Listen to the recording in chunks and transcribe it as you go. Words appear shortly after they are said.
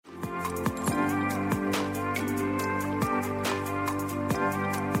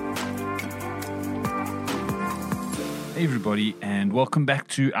Hey, everybody, and welcome back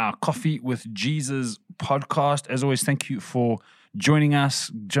to our Coffee with Jesus podcast. As always, thank you for joining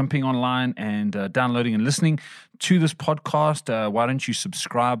us, jumping online and downloading and listening to this podcast. Why don't you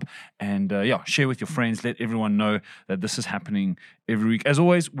subscribe and share with your friends. Let everyone know that this is happening every week. As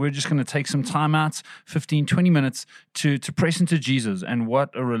always, we're just going to take some time out, 15, 20 minutes to press into Jesus and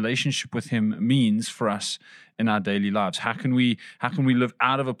what a relationship with him means for us in our daily lives. How can we live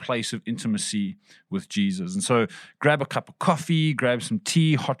out of a place of intimacy with Jesus? And so grab a cup of coffee, grab some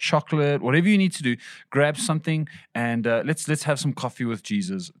tea, hot chocolate, whatever you need to do, grab something and let's have some coffee with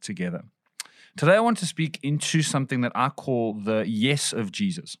Jesus together. Today I want to speak into something that I call the yes of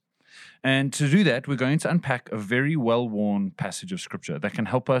Jesus. And to do that, we're going to unpack a very well-worn passage of Scripture that can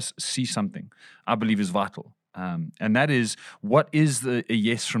help us see something I believe is vital. And that is, what is a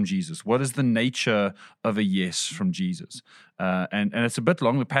yes from Jesus? What is the nature of a yes from Jesus? And it's a bit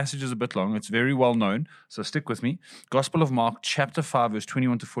long. The passage is a bit long. It's very well known. So stick with me. Gospel of Mark, chapter 5, verse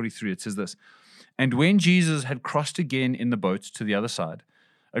 21 to 43. It says this: "And when Jesus had crossed again in the boat to the other side,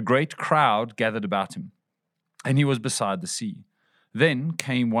 a great crowd gathered about him, and he was beside the sea. Then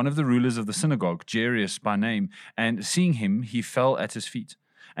came one of the rulers of the synagogue, Jairus by name, and seeing him, he fell at his feet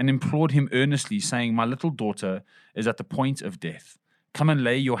and implored him earnestly, saying, 'My little daughter is at the point of death. Come and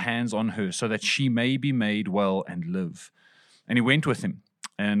lay your hands on her, so that she may be made well and live.' And he went with him,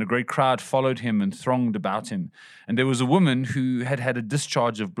 and a great crowd followed him and thronged about him. And there was a woman who had had a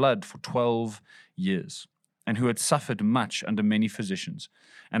discharge of blood for 12 years, and who had suffered much under many physicians,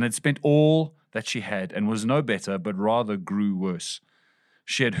 and had spent all that she had, and was no better, but rather grew worse.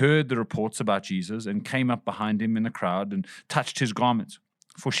 She had heard the reports about Jesus, and came up behind him in the crowd, and touched his garment.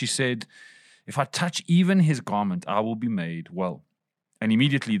 For she said, 'If I touch even his garment, I will be made well.' And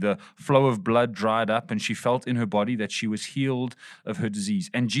immediately the flow of blood dried up, and she felt in her body that she was healed of her disease.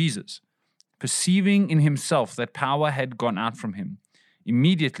 And Jesus, perceiving in himself that power had gone out from him,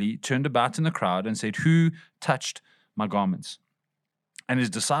 immediately turned about in the crowd and said, 'Who touched my garments?' And his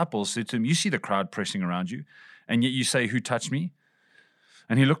disciples said to him, 'You see the crowd pressing around you, and yet you say, "Who touched me?"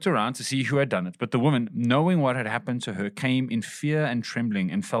 And he looked around to see who had done it. But the woman, knowing what had happened to her, came in fear and trembling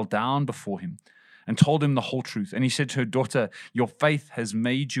and fell down before him and told him the whole truth. And he said to her, 'Daughter, your faith has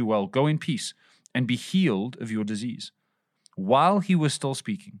made you well. Go in peace and be healed of your disease.' While he was still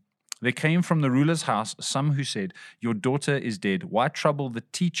speaking, there came from the ruler's house some who said, 'Your daughter is dead. Why trouble the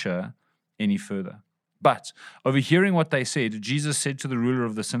teacher any further?' But overhearing what they said, Jesus said to the ruler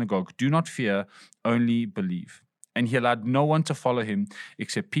of the synagogue, 'Do not fear, only believe.' And he allowed no one to follow him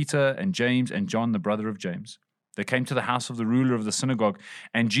except Peter and James and John, the brother of James. They came to the house of the ruler of the synagogue,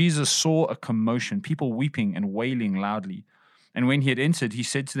 and Jesus saw a commotion, people weeping and wailing loudly. And when he had entered, he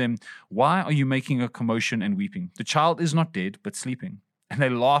said to them, 'Why are you making a commotion and weeping? The child is not dead, but sleeping.' And they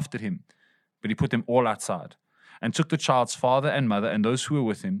laughed at him. But he put them all outside, and took the child's father and mother and those who were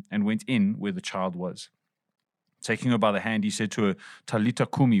with him, and went in where the child was. Taking her by the hand, he said to her, 'Talita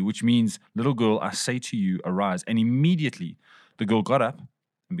kumi,' which means, 'Little girl, I say to you, arise.' And immediately the girl got up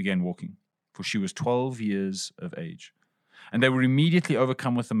and began walking, for she was 12 years of age. And they were immediately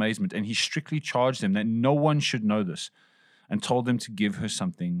overcome with amazement, and he strictly charged them that no one should know this, and told them to give her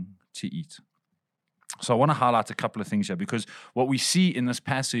something to eat." So I want to highlight a couple of things here, because what we see in this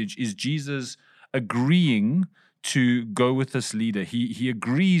passage is Jesus agreeing to go with this leader. He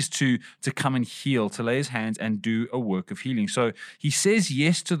agrees to come and heal, to lay his hands and do a work of healing. So he says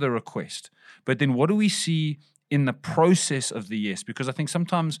yes to the request. But then what do we see in the process of the yes? Because I think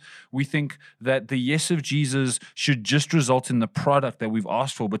sometimes we think that the yes of Jesus should just result in the product that we've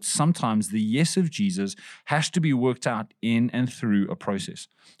asked for, but sometimes the yes of Jesus has to be worked out in and through a process.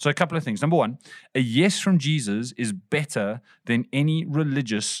 So a couple of things. Number one, a yes from Jesus is better than any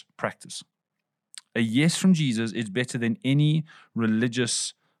religious practice. A yes from Jesus is better than any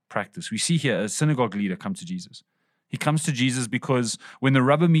religious practice. We see here a synagogue leader come to Jesus. He comes to Jesus because when the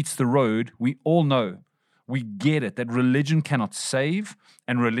rubber meets the road, we all know, we get it, that religion cannot save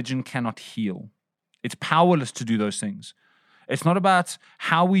and religion cannot heal. It's powerless to do those things. It's not about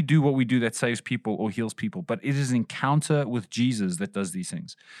how we do what we do that saves people or heals people, but it is an encounter with Jesus that does these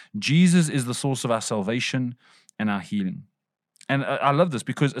things. Jesus is the source of our salvation and our healing. And I love this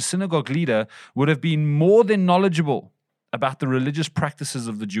because a synagogue leader would have been more than knowledgeable about the religious practices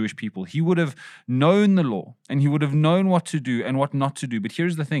of the Jewish people. He would have known the law, and he would have known what to do and what not to do. But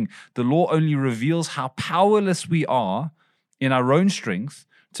here's the thing: the law only reveals how powerless we are in our own strength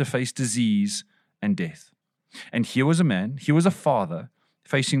to face disease and death. And here was a man, here was a father,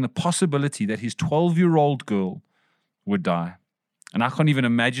 facing the possibility that his 12-year-old girl would die. And I can't even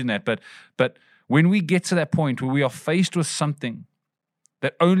imagine that, but when we get to that point where we are faced with something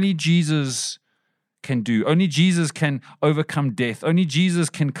that only Jesus can do. Only Jesus can overcome death. Only Jesus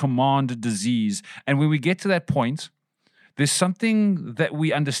can command disease. And when we get to that point, there's something that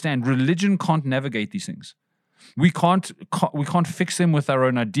we understand. Religion can't navigate these things. We can't fix them with our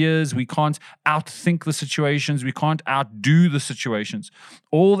own ideas. We can't outthink the situations. We can't outdo the situations.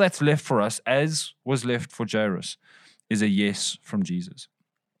 All that's left for us, as was left for Jairus, is a yes from Jesus.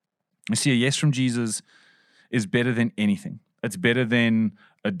 You see, a yes from Jesus is better than anything. It's better than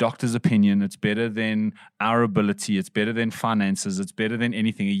a doctor's opinion. It's better than our ability. It's better than finances. It's better than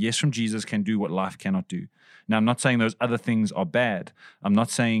anything. A yes from Jesus can do what life cannot do. Now, I'm not saying those other things are bad. I'm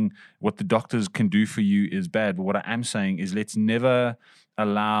not saying what the doctors can do for you is bad. But what I am saying is let's never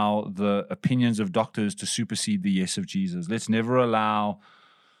allow the opinions of doctors to supersede the yes of Jesus. Let's never allow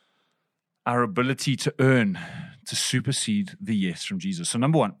our ability to earn to supersede the yes from Jesus. So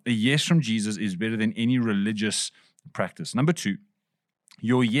number one, a yes from Jesus is better than any religious practice. Number two,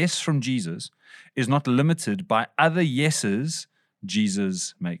 your yes from Jesus is not limited by other yeses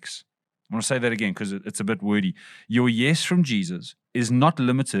Jesus makes. I want to say that again because it's a bit wordy. Your yes from Jesus is not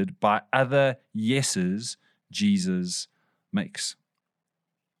limited by other yeses Jesus makes.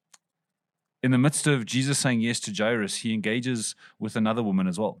 In the midst of Jesus saying yes to Jairus, he engages with another woman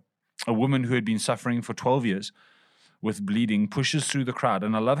as well. A woman who had been suffering for 12 years with bleeding pushes through the crowd.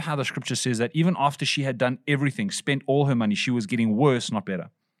 And I love how the scripture says that even after she had done everything, spent all her money, she was getting worse, not better.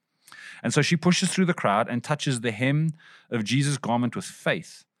 And so she pushes through the crowd and touches the hem of Jesus' garment with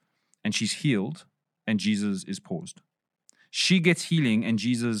faith. And she's healed, and Jesus is paused. She gets healing, and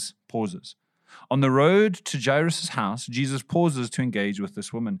Jesus pauses. On the road to Jairus' house, Jesus pauses to engage with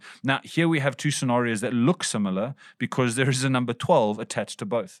this woman. Now, here we have two scenarios that look similar because there is a number 12 attached to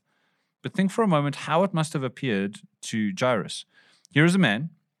both. But think for a moment how it must have appeared to Jairus. Here is a man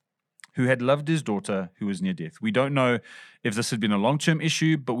who had loved his daughter who was near death. We don't know if this had been a long-term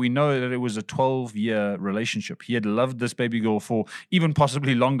issue, but we know that it was a 12-year relationship. He had loved this baby girl for even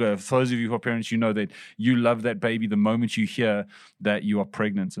possibly longer. For those of you who are parents, you know that you love that baby the moment you hear that you are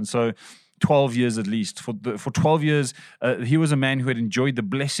pregnant. And so 12 years at least. For 12 years, he was a man who had enjoyed the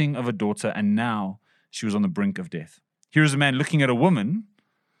blessing of a daughter, and now she was on the brink of death. Here is a man looking at a woman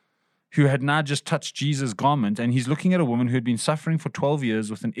who had now just touched Jesus' garment, and he's looking at a woman who had been suffering for 12 years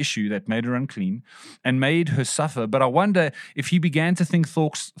with an issue that made her unclean and made her suffer. But I wonder if he began to think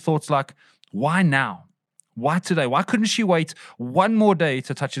thoughts like, why now? Why today? Why couldn't she wait one more day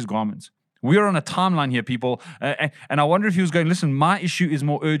to touch his garments? We're on a timeline here, people. And I wonder if he was going, listen, my issue is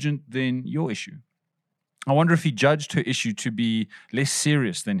more urgent than your issue. I wonder if he judged her issue to be less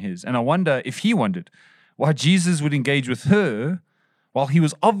serious than his. And I wonder if he wondered why Jesus would engage with her while he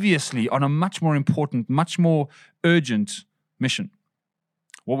was obviously on a much more important, much more urgent mission.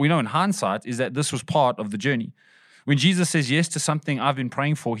 What we know in hindsight is that this was part of the journey. When Jesus says yes to something I've been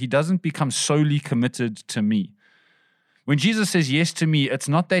praying for, he doesn't become solely committed to me. When Jesus says yes to me, it's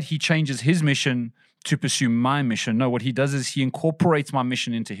not that he changes his mission to pursue my mission. No, what he does is he incorporates my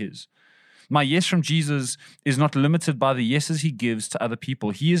mission into his. My yes from Jesus is not limited by the yeses he gives to other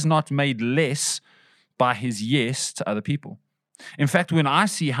people. He is not made less by his yes to other people. In fact, when I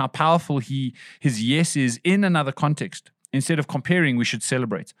see how powerful his yes is in another context, instead of comparing, we should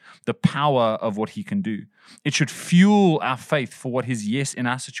celebrate the power of what he can do. It should fuel our faith for what his yes in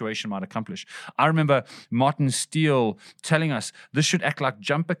our situation might accomplish. I remember Martin Steele telling us this should act like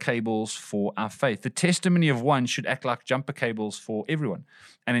jumper cables for our faith. The testimony of one should act like jumper cables for everyone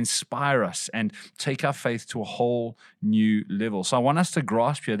and inspire us and take our faith to a whole new level. So I want us to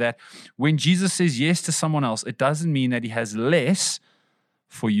grasp here that when Jesus says yes to someone else, it doesn't mean that he has less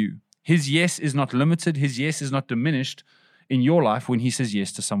for you. His yes is not limited. His yes is not diminished in your life when he says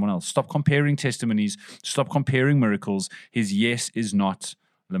yes to someone else. Stop comparing testimonies. Stop comparing miracles. His yes is not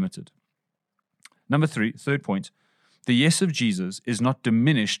limited. Number three, third point, the yes of Jesus is not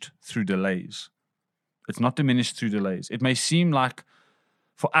diminished through delays. It's not diminished through delays. It may seem like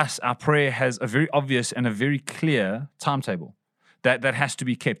for us, our prayer has a very obvious and a very clear timetable that has to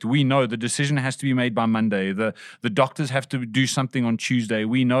be kept. We know the decision has to be made by Monday. The doctors have to do something on Tuesday.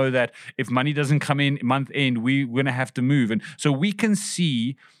 We know that if money doesn't come in month end, we're going to have to move. And so we can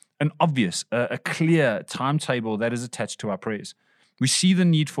see an obvious, a clear timetable that is attached to our prayers. We see the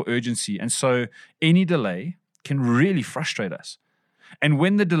need for urgency. And so any delay can really frustrate us. And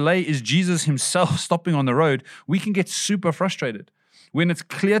when the delay is Jesus himself stopping on the road, we can get super frustrated. When it's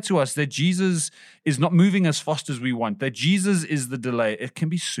clear to us that Jesus is not moving as fast as we want, that Jesus is the delay, it can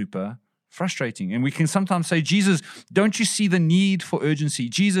be super frustrating. And we can sometimes say, Jesus, don't you see the need for urgency?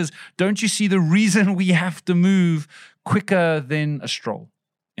 Jesus, don't you see the reason we have to move quicker than a stroll?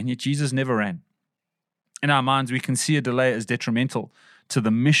 And yet Jesus never ran. In our minds, we can see a delay as detrimental to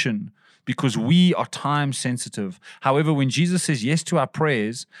the mission because we are time sensitive. However, when Jesus says yes to our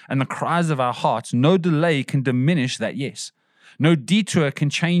prayers and the cries of our hearts, no delay can diminish that yes. No detour can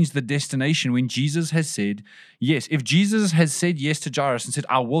change the destination when Jesus has said yes. If Jesus has said yes to Jairus and said,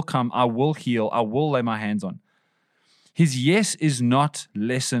 I will come, I will heal, I will lay my hands on, his yes is not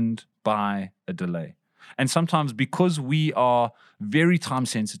lessened by a delay. And sometimes because we are very time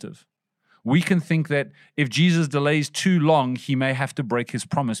sensitive, we can think that if Jesus delays too long, he may have to break his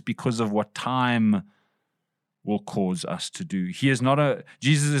promise because of what time will cause us to do. Jesus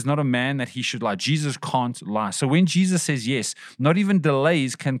is not a man that he should lie. Jesus can't lie. So when Jesus says yes, not even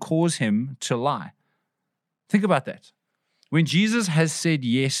delays can cause him to lie. Think about that. When Jesus has said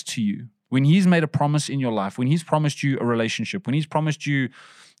yes to you, when he's made a promise in your life, when he's promised you a relationship, when he's promised you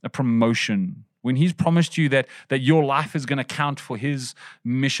a promotion, when he's promised you that your life is going to count for his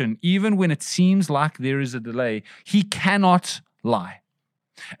mission, even when it seems like there is a delay, he cannot lie.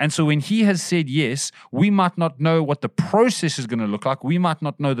 And so when he has said yes, we might not know what the process is going to look like. We might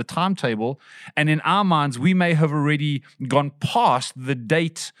not know the timetable. And in our minds, we may have already gone past the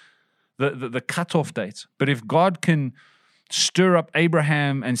date, the cutoff date. But if God can stir up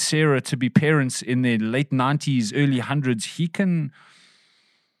Abraham and Sarah to be parents in their late 90s, early 100s, he can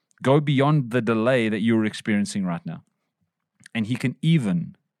go beyond the delay that you're experiencing right now. And he can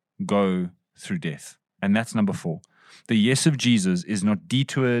even go through death. And that's number 4. The yes of Jesus is not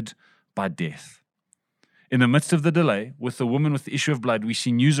detoured by death. In the midst of the delay, with the woman with the issue of blood, we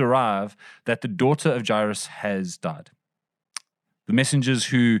see news arrive that the daughter of Jairus has died. The messengers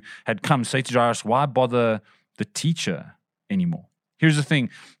who had come say to Jairus, why bother the teacher anymore? Here's the thing.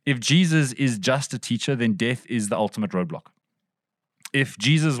 If Jesus is just a teacher, then death is the ultimate roadblock. If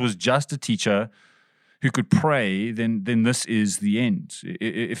Jesus was just a teacher who could pray, then this is the end.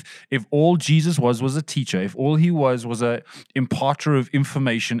 If all Jesus was a teacher, if all he was a imparter of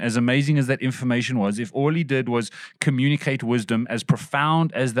information, as amazing as that information was, if all he did was communicate wisdom, as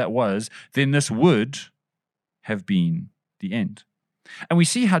profound as that was, then this would have been the end. And we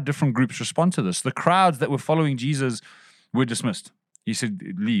see how different groups respond to this. The crowds that were following Jesus were dismissed. He said,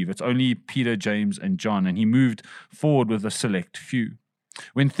 leave. It's only Peter, James, and John. And he moved forward with a select few.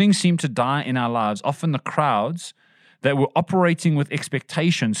 When things seem to die in our lives, often the crowds that were operating with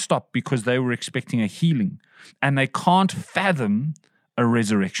expectation stop because they were expecting a healing. And they can't fathom a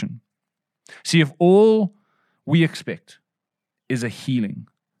resurrection. See, if all we expect is a healing,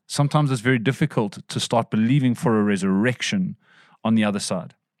 sometimes it's very difficult to start believing for a resurrection on the other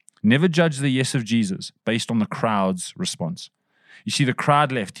side. Never judge the yes of Jesus based on the crowd's response. You see, the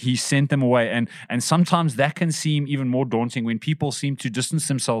crowd left. He sent them away. And sometimes that can seem even more daunting when people seem to distance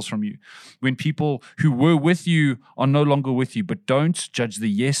themselves from you, when people who were with you are no longer with you. But don't judge the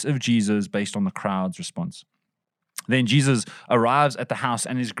yes of Jesus based on the crowd's response. Then Jesus arrives at the house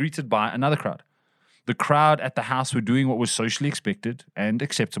and is greeted by another crowd. The crowd at the house were doing what was socially expected and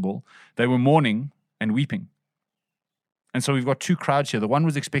acceptable. They were mourning and weeping. And so we've got 2 crowds here. The one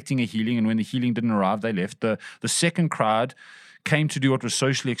was expecting a healing, and when the healing didn't arrive, they left. The second crowd came to do what was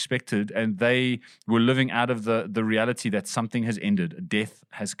socially expected, and they were living out of the reality that something has ended, death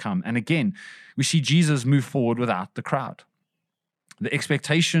has come. And again, we see Jesus move forward without the crowd. The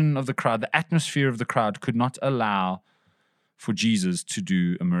expectation of the crowd, the atmosphere of the crowd could not allow for Jesus to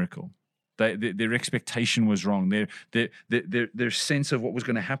do a miracle. Their expectation was wrong. Their sense of what was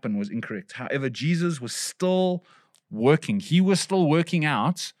going to happen was incorrect. However, Jesus was still working. He was still working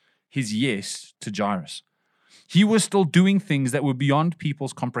out his yes to Jairus. He was still doing things that were beyond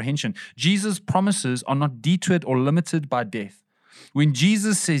people's comprehension. Jesus' promises are not detoured or limited by death. When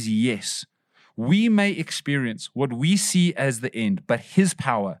Jesus says yes, we may experience what we see as the end, but his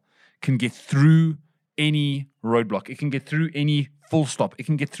power can get through any roadblock. It can get through any full stop. It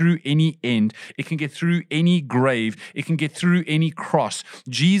can get through any end. It can get through any grave. It can get through any cross.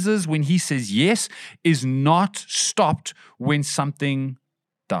 Jesus, when he says yes, is not stopped when something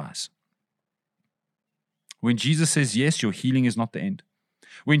dies. When Jesus says yes, your healing is not the end.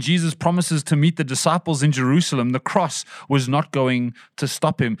 When Jesus promises to meet the disciples in Jerusalem, the cross was not going to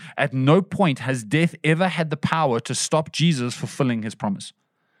stop him. At no point has death ever had the power to stop Jesus fulfilling his promise.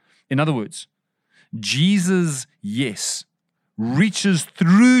 In other words, Jesus' yes reaches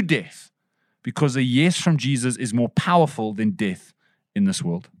through death because a yes from Jesus is more powerful than death in this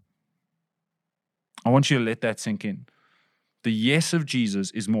world. I want you to let that sink in. The yes of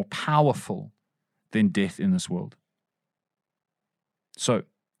Jesus is more powerful than death in this world. So,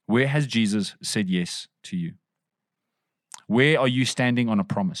 where has Jesus said yes to you? Where are you standing on a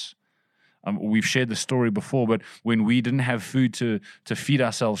promise? We've shared the story before, but when we didn't have food to feed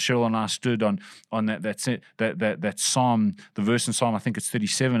ourselves, Cheryl and I stood on that psalm, the verse in Psalm, I think it's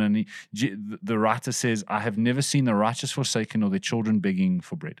 37, and the writer says, "I have never seen the righteous forsaken or their children begging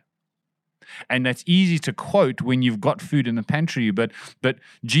for bread." And that's easy to quote when you've got food in the pantry, but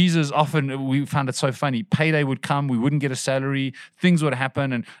Jesus often, we found it so funny, payday would come, we wouldn't get a salary, things would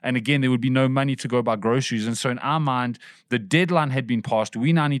happen, and again, there would be no money to go buy groceries. And so in our mind, the deadline had been passed.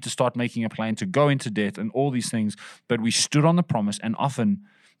 We now need to start making a plan to go into debt and all these things, but we stood on the promise, and often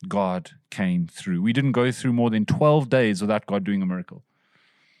God came through. We didn't go through more than 12 days without God doing a miracle.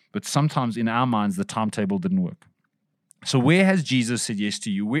 But sometimes in our minds, the timetable didn't work. So where has Jesus said yes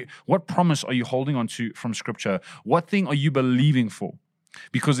to you? What promise are you holding on to from Scripture? What thing are you believing for?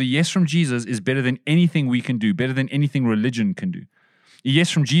 Because a yes from Jesus is better than anything we can do, better than anything religion can do. A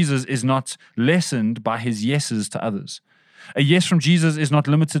yes from Jesus is not lessened by his yeses to others. A yes from Jesus is not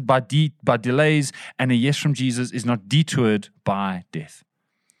limited by delays, and a yes from Jesus is not detoured by death.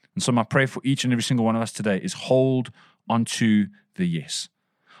 And so my prayer for each and every single one of us today is hold onto the yes.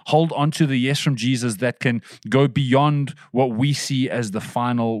 Hold on to the yes from Jesus that can go beyond what we see as the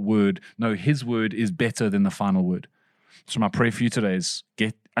final word. No, his word is better than the final word. So my prayer for you today is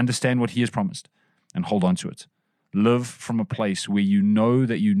understand what he has promised and hold on to it. Live from a place where you know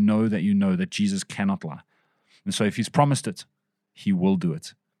that Jesus cannot lie. And so if he's promised it, he will do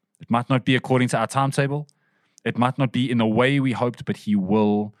it. It might not be according to our timetable. It might not be in the way we hoped, but he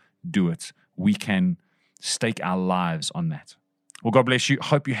will do it. We can stake our lives on that. Well, God bless you.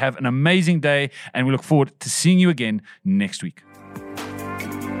 Hope you have an amazing day, and we look forward to seeing you again next week.